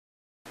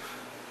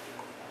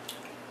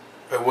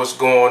Hey, what's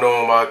going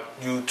on, my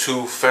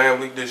YouTube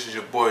family? This is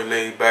your boy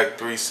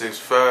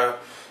Laidback365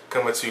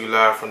 coming to you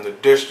live from the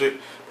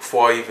district.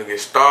 Before I even get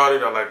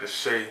started, I'd like to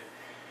say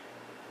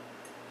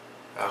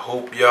I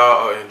hope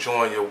y'all are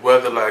enjoying your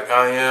weather like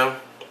I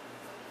am.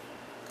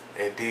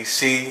 In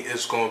DC,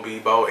 it's gonna be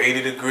about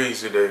 80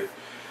 degrees today.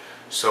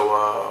 So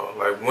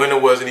like winter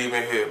wasn't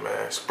even here,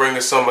 man. Spring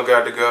and summer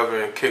got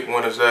together and kicked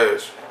winter's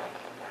ass.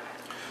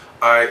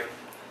 Alright.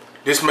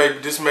 This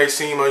may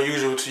seem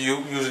unusual to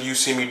you. Usually you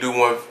see me do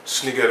one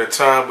sneaker at a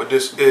time, but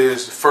this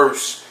is the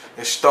first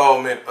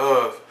installment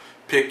of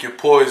Pick Your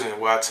Poison,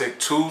 where I take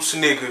two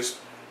sneakers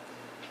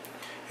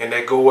and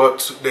they go up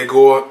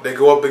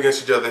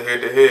against each other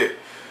head to head.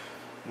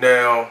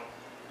 Now,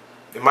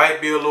 it might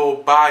be a little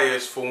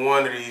biased for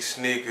one of these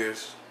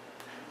sneakers.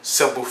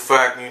 Simple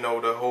fact, you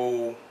know, the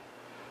whole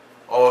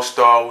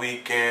All-Star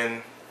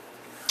weekend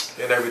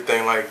and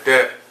everything like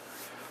that.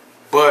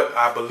 But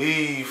I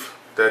believe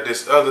that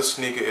this other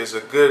sneaker is a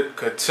good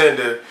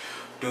contender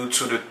due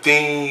to the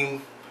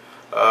theme,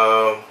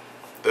 the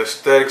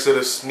aesthetics of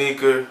the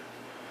sneaker,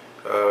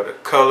 the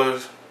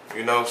colors,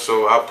 you know.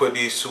 So I'll put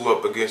these two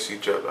up against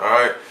each other.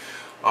 Alright,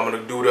 I'm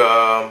gonna do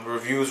the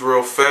reviews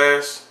real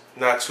fast,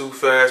 not too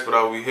fast, but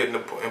I'll be hitting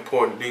the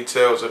important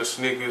details of the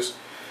sneakers.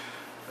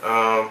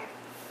 So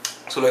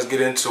let's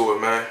get into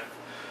it, man.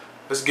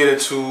 Let's get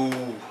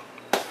into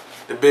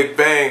the Big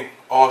Bang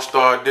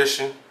All-Star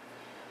Edition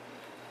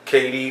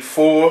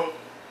Kd4.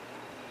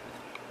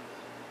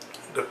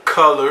 The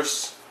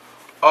colors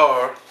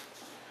are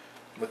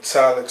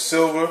metallic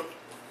silver,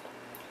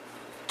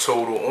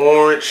 total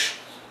orange,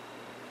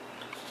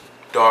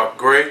 dark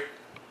gray.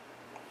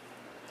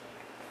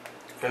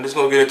 I'm just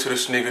gonna get into the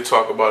sneaker,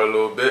 talk about it a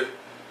little bit.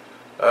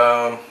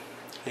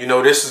 You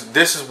know,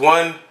 this is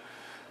one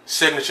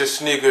signature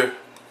sneaker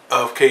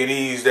of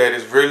KD's that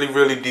is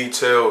really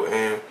detailed,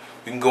 and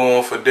we can go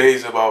on for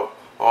days about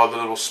all the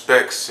little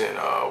specs and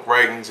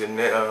ratings and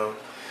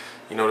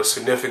you know, the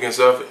significance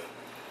of it.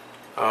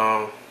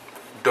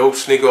 Dope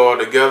sneaker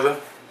altogether.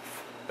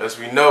 As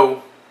we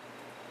know,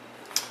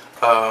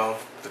 the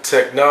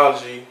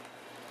technology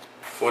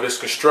for this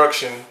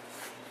construction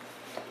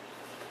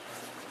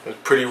is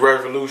pretty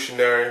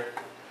revolutionary.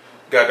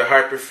 Got the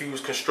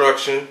hyperfused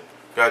construction.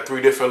 Got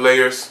three different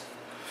layers.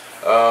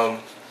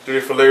 Three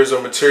different layers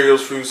of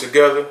materials fused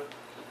together,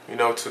 you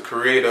know, to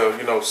create a,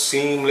 you know,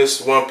 seamless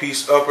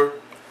one-piece upper.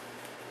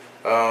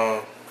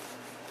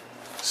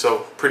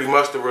 So pretty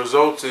much the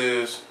result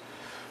is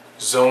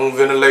zone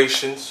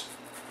ventilations,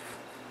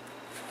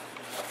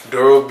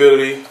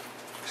 durability,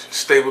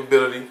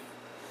 stability,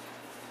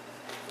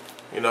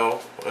 you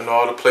know, in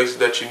all the places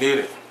that you need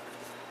it.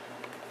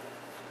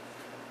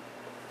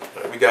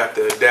 We got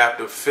the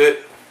adaptive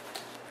fit,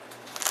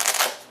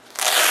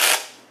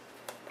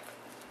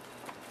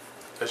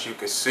 as you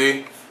can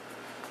see.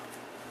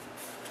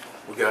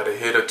 We got a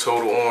hit of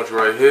total orange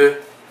right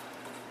here.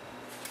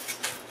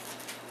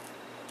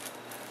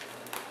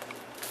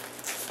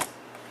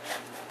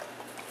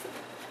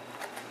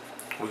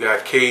 We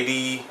got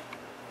Kd4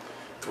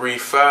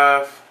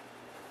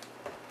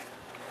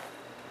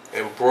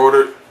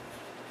 embroidered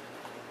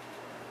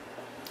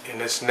in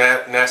this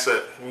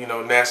NASA, you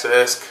know,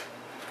 NASA-esque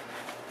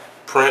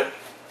print.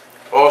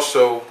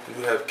 Also,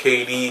 you have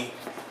KD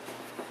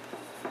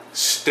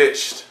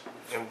stitched,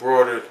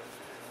 embroidered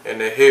in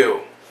the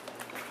heel.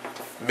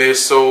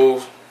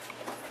 Midsoles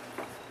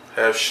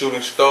have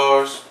shooting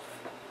stars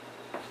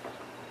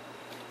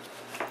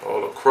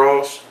all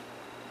across.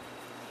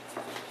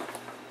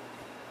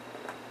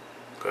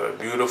 Got a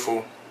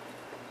beautiful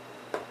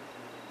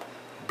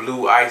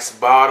blue ice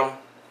bottom.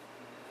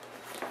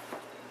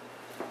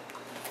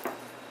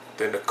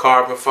 Then the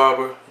carbon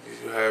fiber,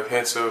 you have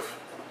hints of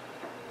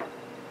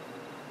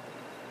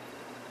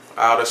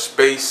outer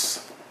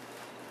space.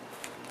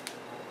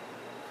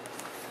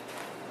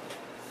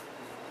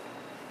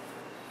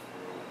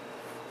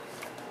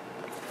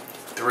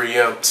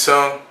 .3M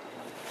tongue.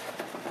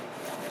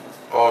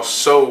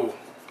 Also,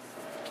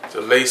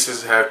 the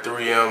laces have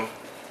 3M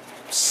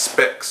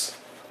specs.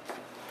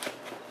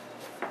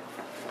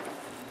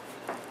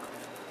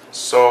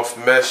 Soft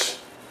mesh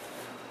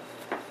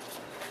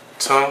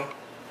tongue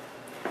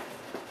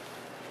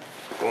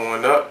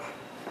going up.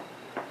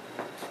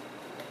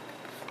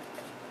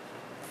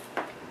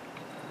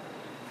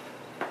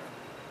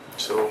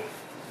 So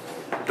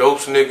dope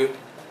nigga,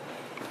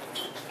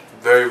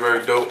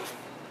 very dope.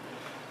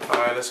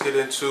 Alright, let's get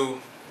into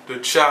the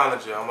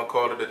Challenger. I'm gonna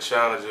call it the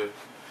Challenger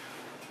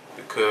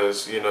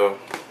because, you know,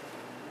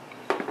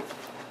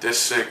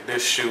 this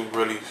shoe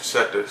really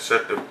set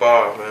the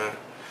bar, man.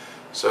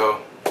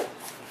 So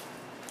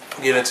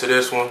get into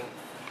this one.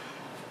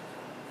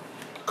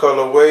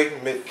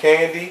 Colorway mid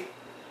candy,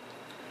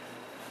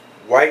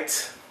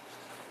 white,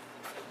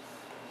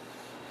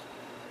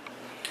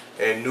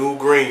 and new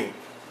green.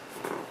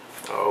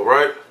 All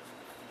right.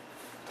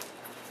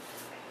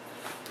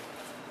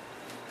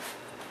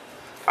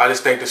 I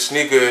just think the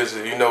sneaker is,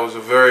 you know, is a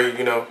very,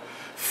 you know,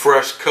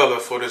 fresh color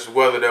for this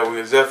weather that we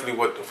is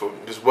definitely for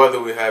this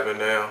weather we're having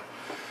now.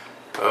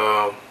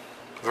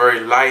 very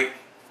light.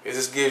 It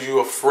just gives you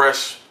a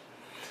fresh,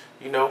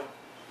 you know,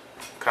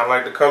 kind of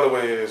like the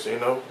colorway is, you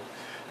know.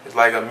 It's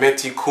like a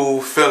minty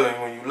cool feeling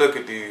when you look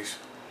at these.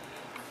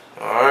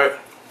 Alright.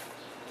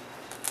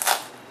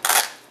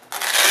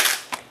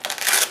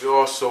 You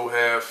also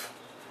have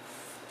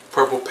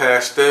purple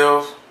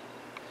pastels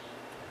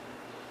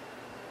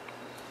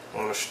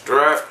on the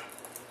strap.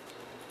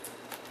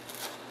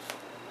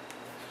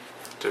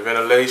 The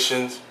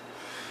ventilations.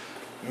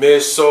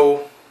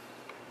 Midsole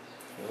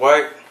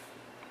white.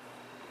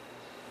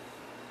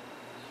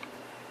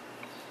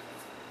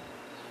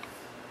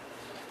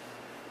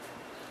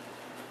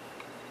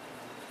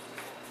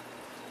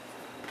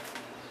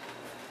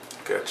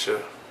 Got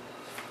your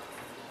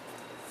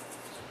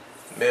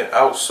mid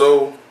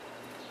outsole.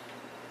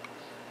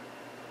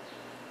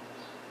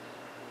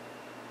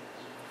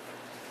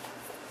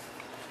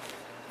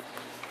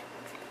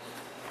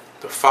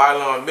 The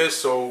Phylon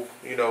midsole,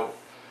 you know,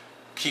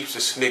 keeps the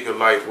sneaker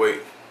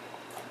lightweight.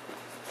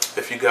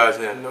 If you guys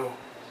didn't know,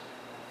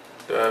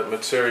 that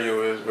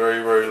material is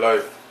very, very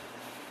light.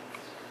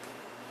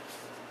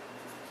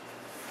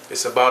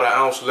 It's about an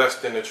ounce less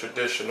than the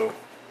traditional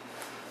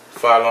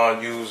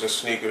Phylon used in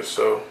sneakers,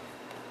 so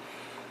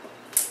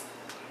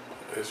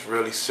it's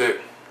really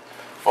sick.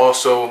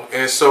 Also,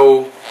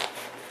 insole,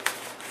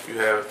 you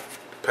have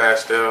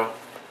pastel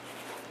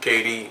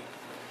KD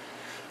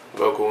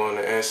logo on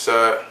the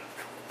inside.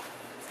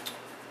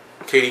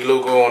 KD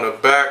logo on the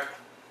back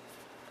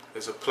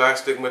is a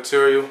plastic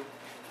material.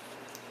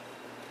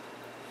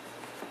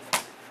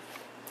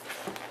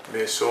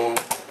 Midsole,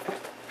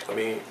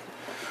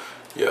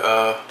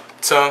 your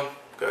tongue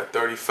got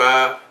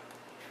 35.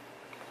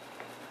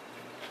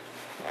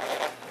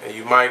 And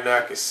you might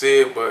not can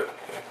see it, but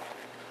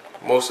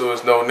most of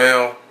us know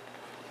now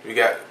we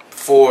got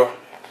 4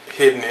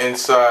 hidden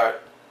inside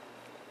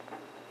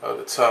of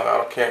the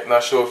tongue.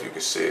 Not sure if you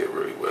can see it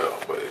really well,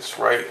 but it's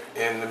right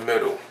in the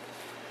middle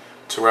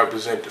to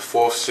represent the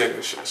 4th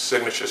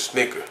signature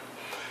sneaker.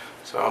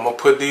 So I'm gonna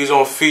put these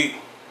on feet.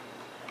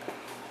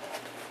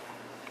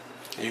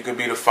 You can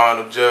be the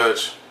final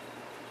judge.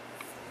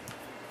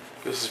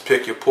 This is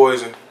Pick Your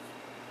Poison.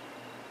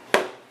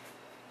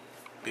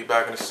 Be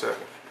back in a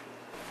second.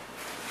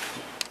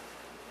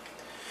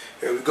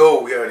 Here we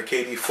go. We have the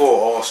Kd4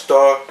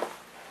 Allstar.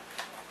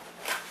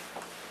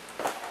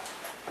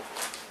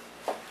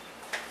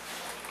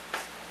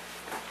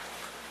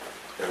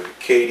 We have the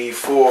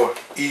Kd4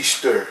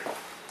 Easter.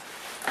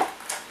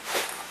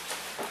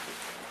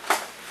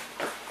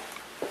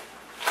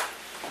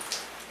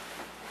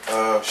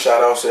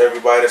 Shout outs to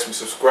everybody that's been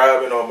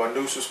subscribing, all my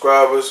new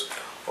subscribers,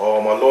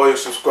 all my loyal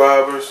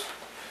subscribers.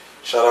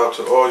 Shout out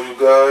to all you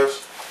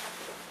guys.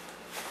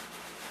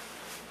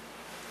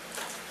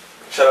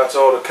 Shout out to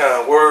all the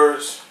kind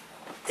words,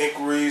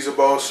 inquiries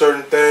about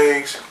certain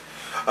things.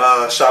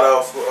 Shout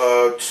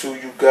out to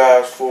you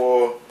guys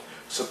for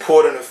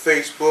supporting the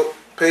Facebook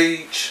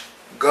page,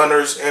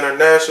 Gunners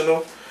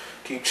International.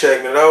 Keep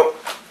checking it out.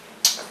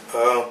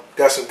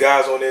 Got some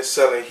guys on there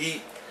selling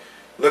heat,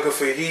 looking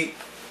for heat.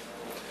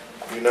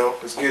 You know,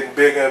 it's getting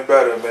bigger and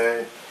better,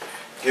 man.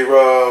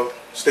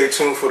 Stay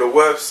tuned for the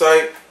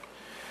website,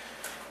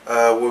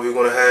 where we're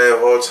gonna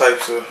have all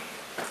types of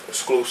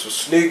exclusive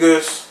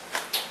sneakers.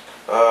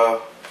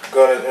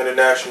 Gunners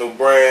International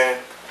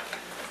brand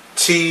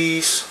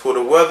tees for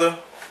the weather,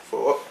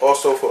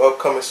 also for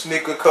upcoming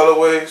sneaker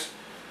colorways.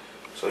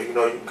 So you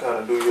know you can kind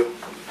of do your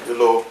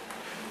little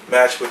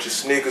match with your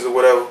sneakers or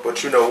whatever.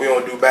 But you know we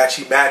don't do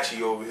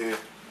matchy over here.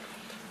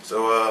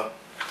 So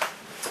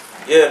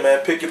yeah, man,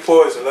 pick your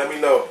poison. Let me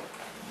know.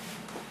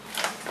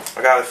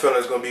 I got a feeling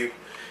it's gonna be,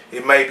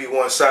 it may be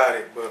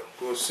one-sided, but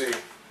we'll see,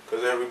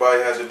 because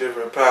everybody has a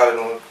different palette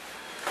on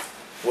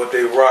what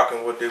they rock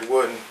and what they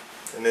wouldn't,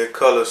 and their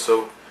colors.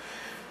 So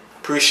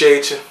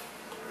appreciate you.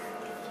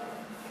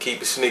 Keep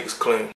your sneakers clean.